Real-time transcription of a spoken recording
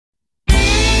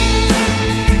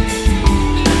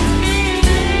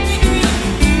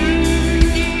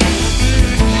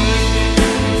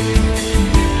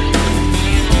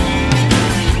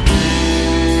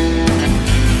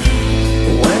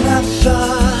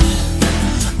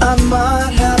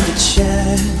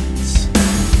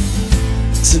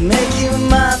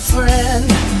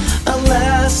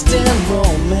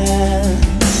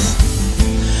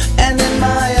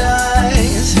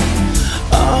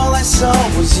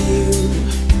you.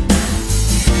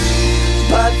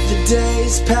 But the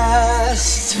days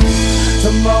passed,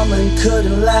 the moment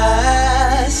couldn't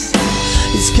last.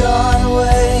 It's gone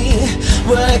away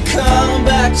when I come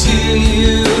back to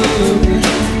you.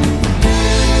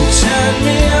 You turn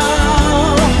me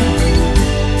on,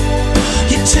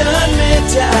 you turn me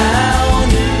down.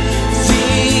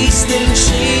 These things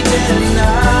she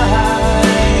denies.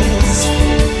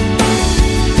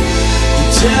 You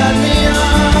turn me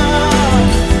on,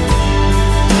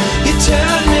 you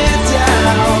turn me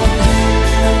down.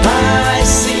 I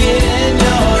see it in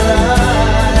your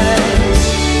eyes.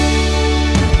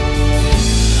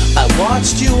 I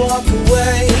watched you walk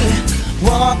away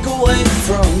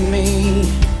from me,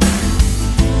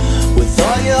 with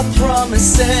all your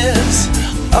promises,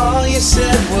 all you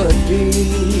said would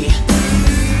be.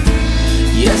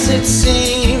 Yes, it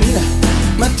seemed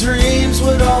my dreams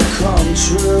would all come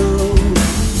true,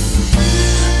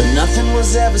 but nothing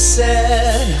was ever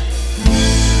said,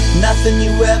 nothing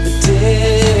you ever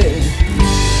did.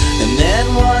 And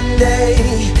then one day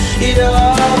it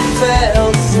all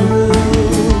fell through.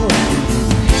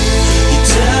 You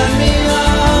turned me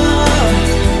on,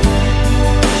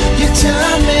 you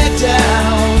turned me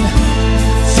down.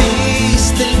 These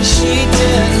things she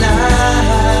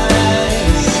denies.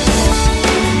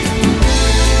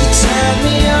 You turned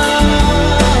me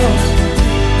on,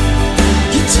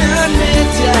 you turned me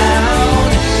down.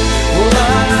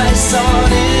 Well, I saw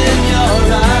it in your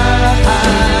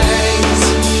eyes,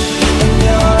 in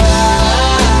your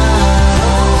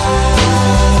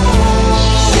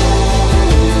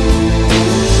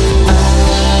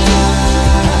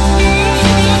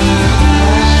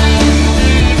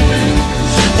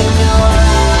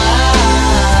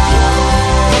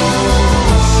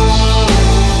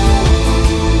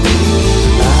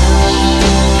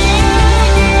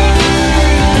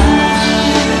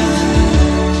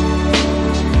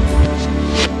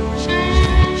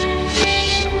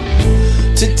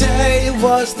Today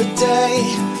was the day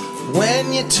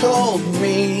when you told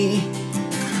me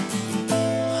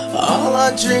all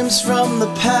our dreams from the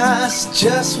past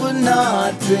just would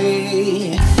not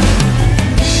be.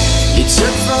 You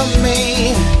took from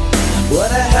me what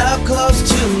I have close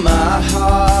to my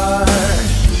heart,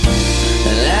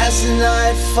 and as the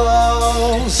night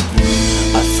falls,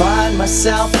 I find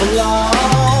myself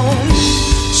alone,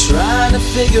 trying to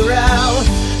figure out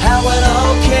how it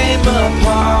all came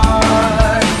apart.